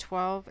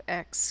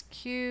 12x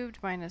cubed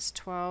minus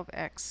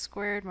 12x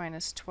squared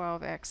minus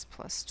 12x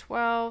plus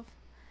 12.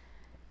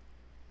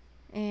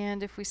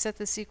 And if we set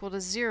this equal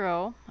to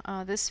 0,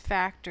 this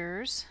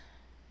factors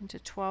into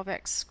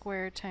 12x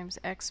squared times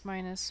x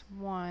minus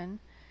 1.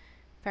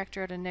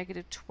 Factor out a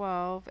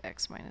 -12,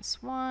 x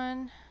minus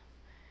 1.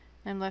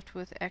 I'm left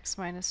with x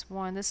minus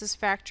 1. This is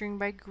factoring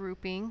by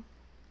grouping.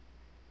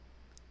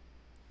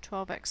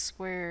 12x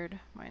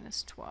squared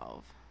minus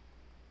 12.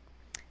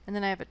 And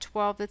then I have a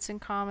 12 that's in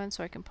common,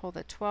 so I can pull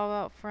that 12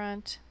 out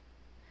front.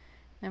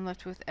 I'm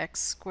left with x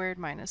squared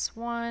minus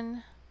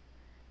 1.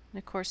 And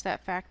of course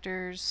that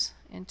factors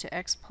into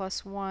x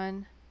plus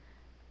 1.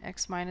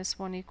 X minus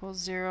 1 equals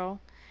 0.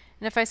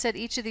 And if I set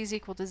each of these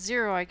equal to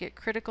 0, I get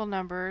critical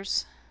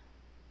numbers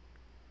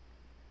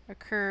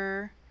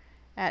occur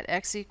at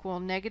x equal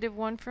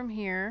 -1 from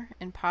here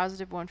and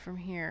 +1 from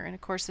here. And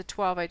of course the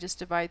 12 I just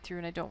divide through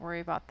and I don't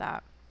worry about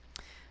that.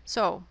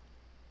 So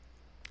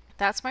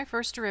that's my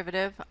first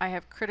derivative. I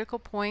have critical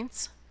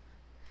points,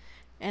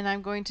 and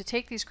I'm going to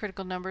take these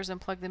critical numbers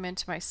and plug them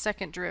into my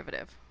second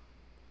derivative.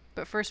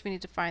 But first we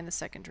need to find the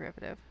second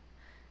derivative.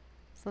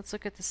 So let's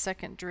look at the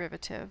second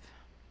derivative.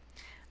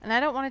 And I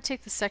don't want to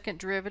take the second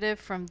derivative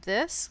from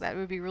this. That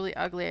would be really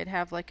ugly. I'd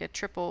have like a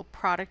triple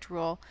product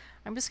rule.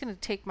 I'm just going to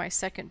take my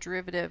second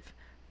derivative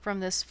from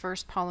this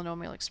first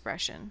polynomial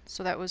expression.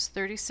 So that was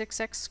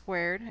 36x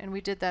squared, and we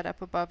did that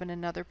up above in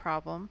another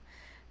problem,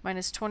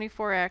 minus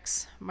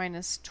 24x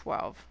minus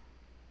 12.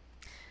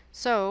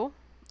 So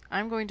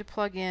I'm going to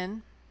plug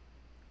in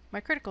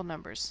my critical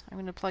numbers. I'm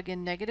going to plug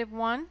in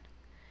 -1,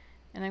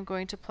 and I'm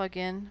going to plug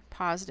in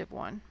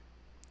 +1.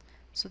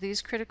 So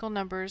these critical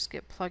numbers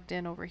get plugged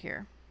in over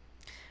here.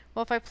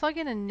 Well, if I plug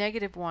in a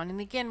 -1,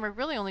 and again, we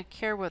really only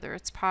care whether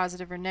it's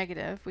positive or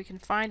negative. We can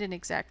find an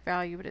exact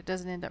value, but it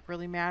doesn't end up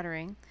really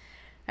mattering.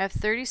 I have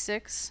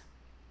 36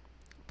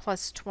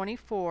 plus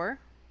 24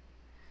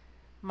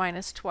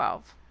 minus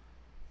 12.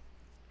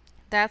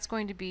 That's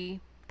going to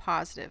be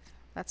positive.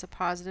 That's a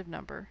positive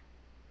number.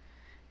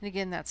 And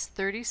again, that's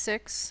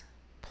 36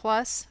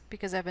 plus,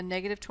 because I have a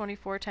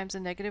 -24 times a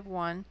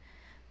 -1,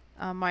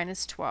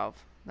 minus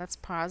 12. That's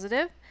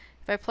positive.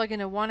 If I plug in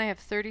a 1, I have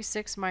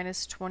 36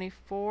 minus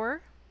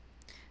 24.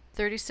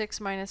 36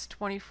 minus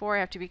 24, I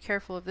have to be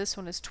careful if this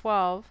one is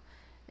 12,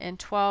 and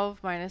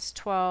 12 minus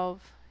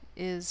 12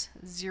 is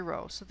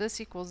 0. So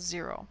this equals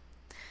 0.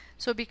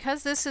 So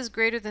because this is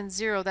greater than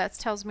 0, that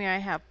tells me I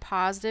have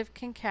positive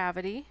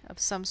concavity of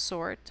some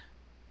sort.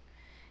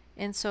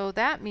 And so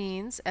that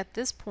means at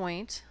this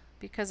point,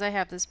 because I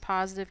have this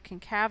positive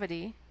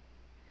concavity,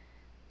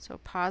 so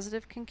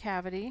positive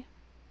concavity,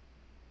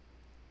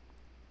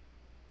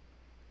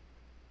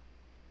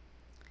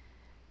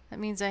 that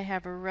means I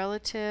have a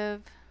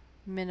relative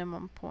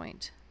minimum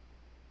point.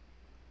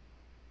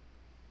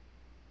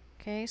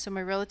 Okay, so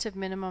my relative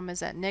minimum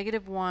is at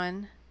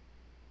 -1,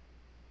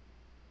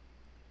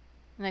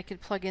 and I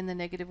could plug in the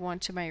 -1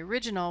 to my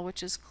original,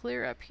 which is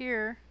clear up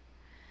here,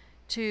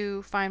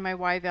 to find my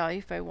y value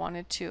if I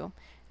wanted to.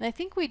 And I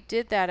think we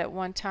did that at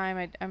one time.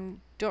 I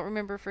don't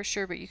remember for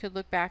sure, but you could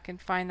look back and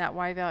find that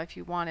y value if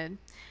you wanted.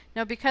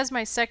 Now, because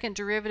my second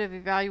derivative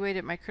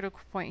evaluated my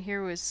critical point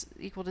here was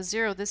equal to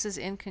 0, this is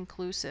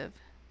inconclusive.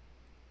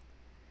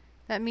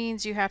 that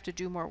means you have to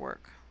do more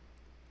work.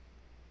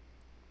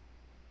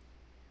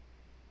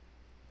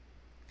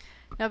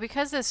 Now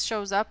because this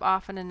shows up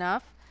often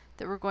enough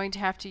that we're going to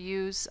have to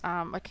use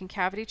a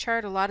concavity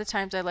chart, a lot of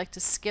times I like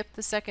to skip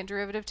the second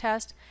derivative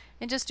test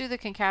and just do the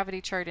concavity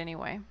chart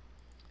anyway.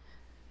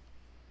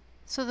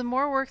 So the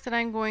more work that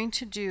I'm going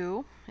to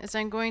do is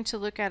I'm going to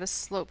look at a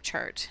slope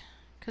chart.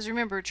 Because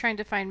remember, we're trying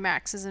to find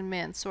maxes and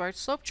mins. So our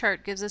slope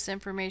chart gives us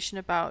information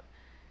about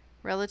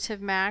relative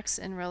max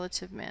and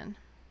relative min.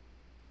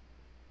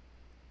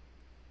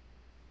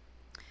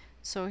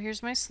 So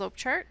here's my slope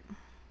chart.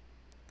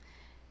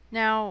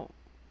 Now,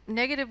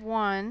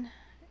 -1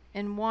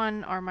 and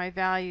 1 are my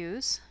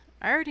values.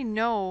 I already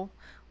know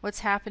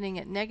what's happening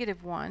at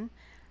 -1.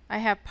 I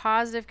have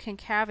positive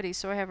concavity,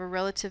 so I have a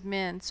relative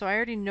min. So I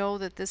already know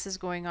that this is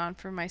going on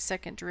for my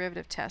second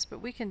derivative test, but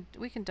we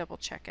can double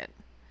check it.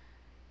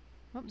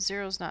 Oops,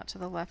 0's not to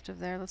the left of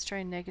there. Let's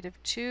try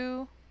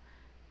 -2.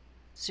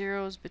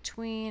 0's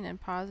between, and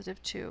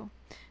 +2.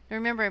 Now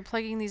remember, I'm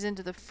plugging these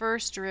into the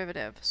first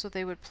derivative, so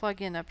they would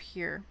plug in up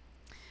here.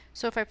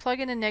 So if I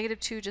plug in a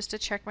 -2 just to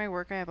check my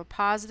work, I have a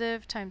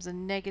positive times a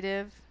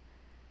negative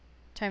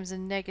times a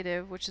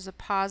negative, which is a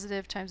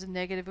positive times a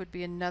negative would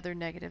be another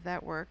negative.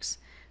 That works.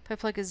 If I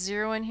plug a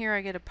 0 in here,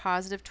 I get a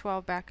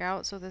 +12 back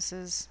out, so this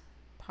is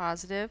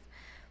positive.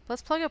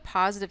 Let's plug a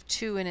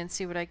 +2 in and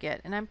see what I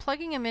get. And I'm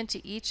plugging them into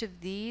each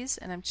of these,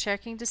 and I'm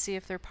checking to see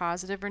if they're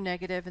positive or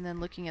negative, and then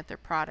looking at their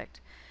product.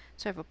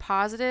 So I have a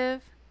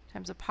positive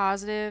times a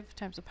positive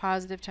times a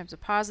positive times a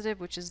positive,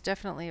 which is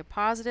definitely a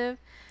positive.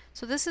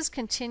 So this is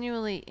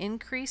continually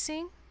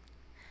increasing.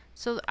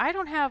 So I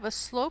don't have a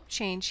slope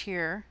change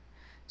here.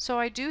 So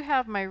I do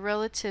have my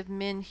relative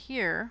min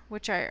here,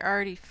 which I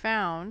already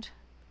found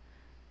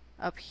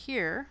up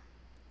here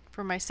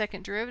for my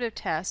second derivative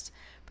test,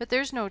 but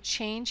there's no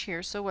change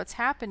here. So what's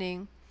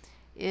happening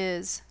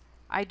is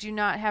I do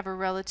not have a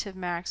relative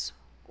max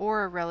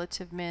or a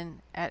relative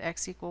min at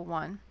x =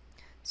 1.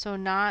 So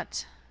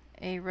not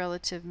a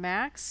relative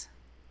max,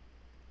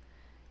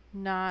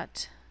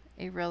 not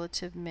a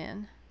relative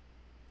min.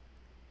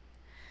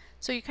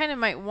 So you kind of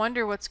might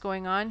wonder what's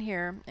going on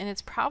here, and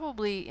it's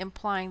probably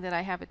implying that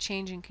I have a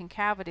change in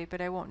concavity,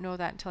 but I won't know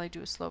that until I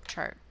do a slope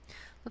chart.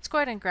 Let's go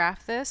ahead and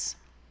graph this.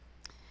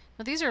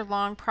 Now these are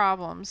long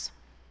problems,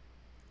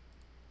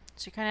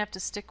 so you kind of have to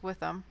stick with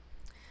them.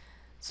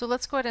 So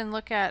let's go ahead and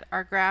look at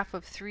our graph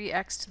of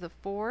 3x to the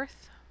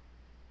 4th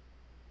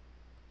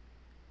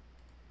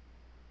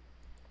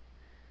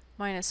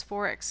minus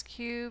 4x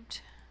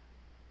cubed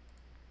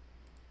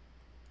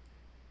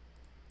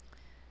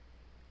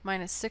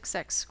minus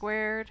 6x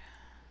squared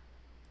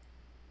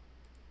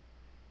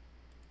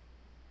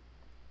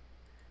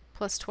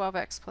plus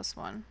 12x plus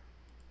 1.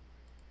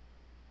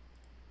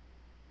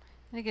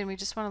 And again, we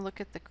just want to look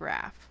at the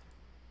graph.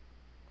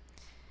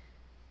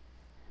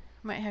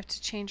 Might have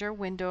to change our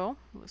window.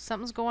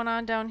 Something's going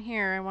on down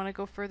here. I want to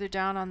go further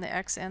down on the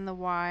x and the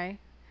y,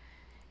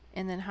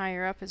 and then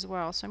higher up as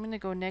well. So I'm going to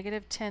go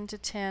 -10 to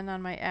 10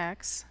 on my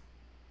x.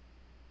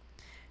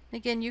 And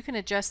again, you can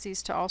adjust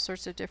these to all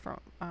sorts of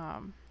different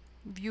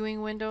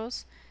viewing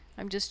windows.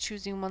 I'm just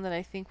choosing one that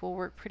I think will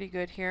work pretty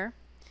good here.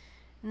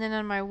 And then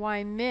on my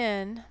y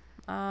min,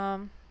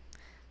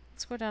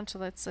 let's go down to,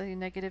 let's say,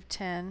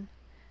 -10.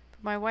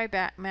 But my y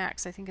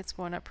max, I think it's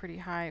going up pretty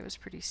high. It was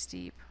pretty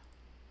steep.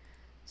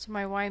 So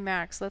my y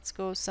max, let's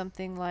go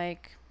something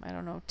like, I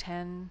don't know,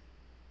 10,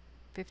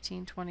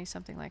 15, 20,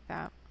 something like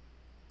that.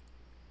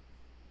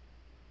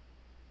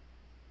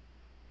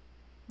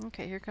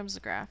 Okay, here comes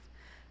the graph.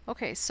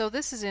 Okay, so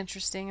this is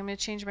interesting. I'm going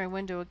to change my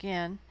window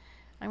again.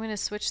 I'm going to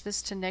switch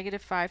this to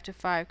 -5 to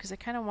 5 because I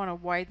kind of want to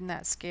widen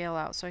that scale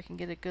out so I can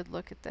get a good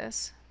look at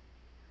this.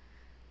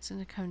 It's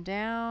going to come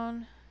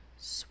down,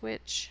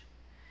 switch,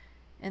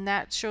 and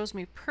that shows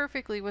me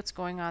perfectly what's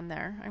going on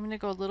there. I'm going to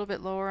go a little bit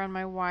lower on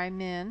my y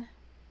min.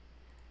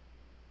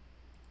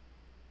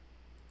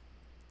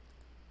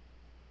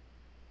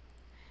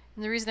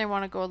 And the reason I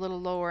want to go a little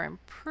lower, I'm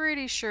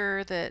pretty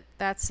sure that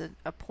that's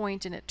a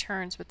point and it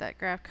turns, but that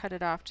graph cut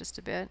it off just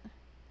a bit.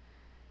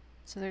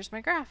 So there's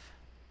my graph.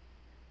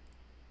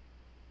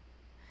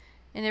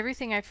 And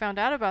everything I found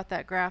out about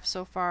that graph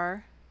so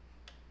far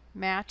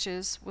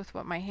matches with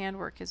what my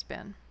handwork has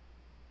been.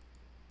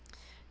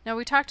 Now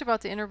we talked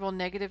about the interval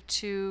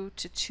 -2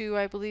 to 2,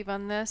 I believe,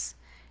 on this,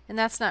 and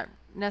that's not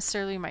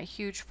necessarily my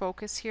huge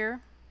focus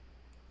here.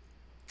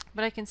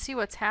 But I can see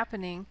what's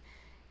happening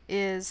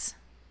is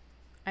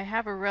I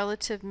have a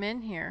relative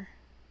min here.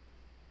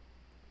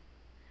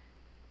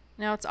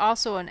 Now it's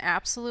also an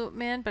absolute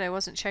min, but I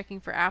wasn't checking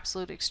for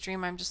absolute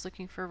extreme. I'm just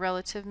looking for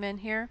relative min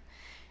here.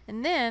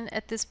 And then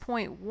at this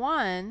point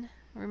 1,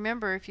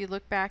 remember if you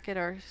look back at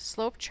our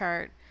slope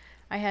chart,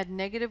 I had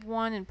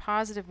 -1 and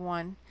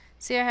 +1.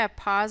 See, I have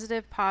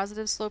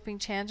positive sloping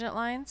tangent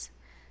lines.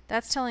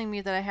 That's telling me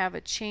that I have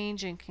a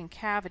change in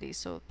concavity,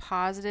 so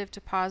positive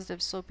to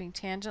positive sloping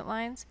tangent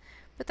lines.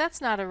 But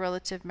that's not a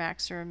relative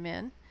max or a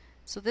min.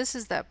 So this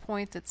is that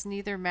point that's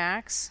neither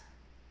max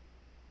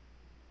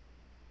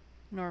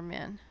nor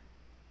min.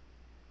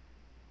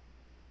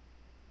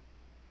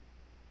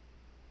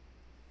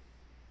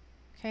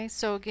 Okay,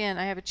 so again,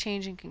 I have a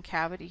change in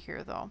concavity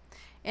here though.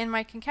 In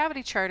my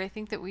concavity chart, I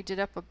think that we did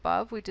up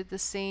above, we did the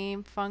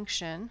same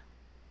function.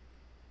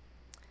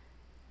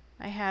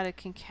 I had a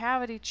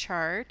concavity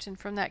chart, and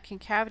from that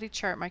concavity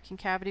chart, my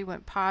concavity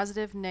went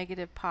positive,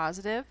 negative,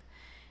 positive.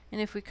 And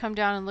if we come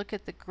down and look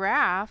at the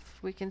graph,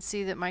 we can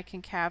see that my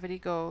concavity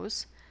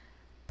goes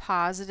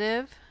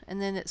positive, and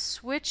then it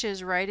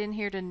switches right in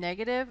here to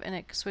negative, and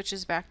it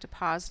switches back to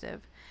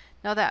positive.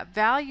 Now that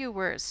value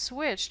where it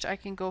switched, I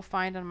can go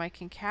find on my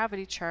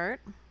concavity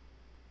chart.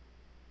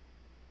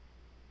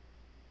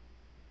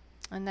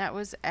 And that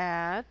was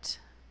at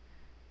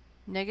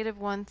negative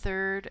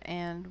 1/3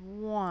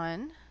 and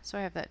 1. So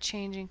I have that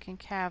change in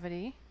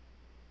concavity.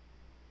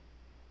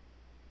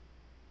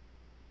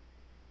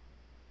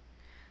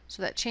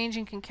 So that change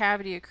in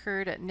concavity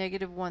occurred at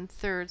negative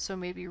 1/3, so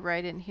maybe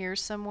right in here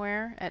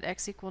somewhere at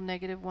x equal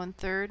negative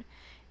 1/3.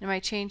 And my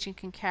change in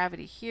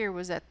concavity here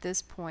was at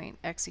this point,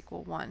 x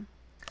equal 1.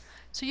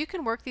 So you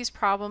can work these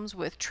problems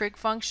with trig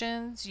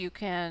functions. You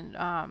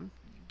can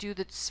do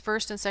the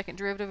first and second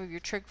derivative of your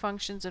trig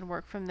functions and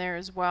work from there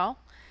as well.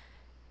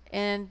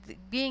 And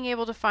being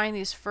able to find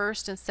these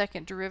first and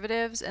second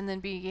derivatives and then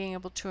being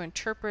able to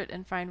interpret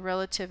and find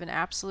relative and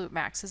absolute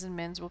maxes and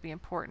mins will be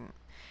important.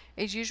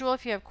 As usual,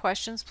 if you have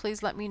questions,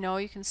 please let me know.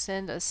 You can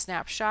send a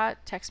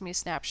snapshot, text me a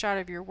snapshot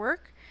of your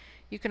work.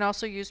 You can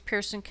also use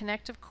Pearson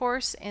Connect, of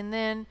course, and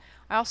then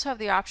I also have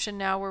the option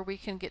now where we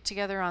can get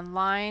together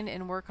online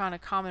and work on a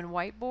common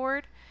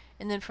whiteboard.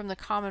 And then from the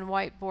common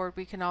whiteboard,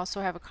 we can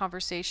also have a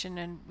conversation,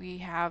 and we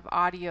have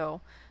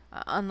audio,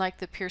 unlike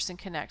the Pearson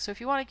Connect. So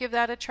if you want to give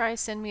that a try,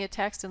 send me a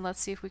text and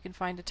let's see if we can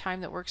find a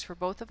time that works for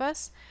both of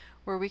us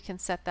where we can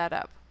set that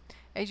up.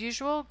 As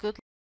usual, good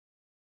luck.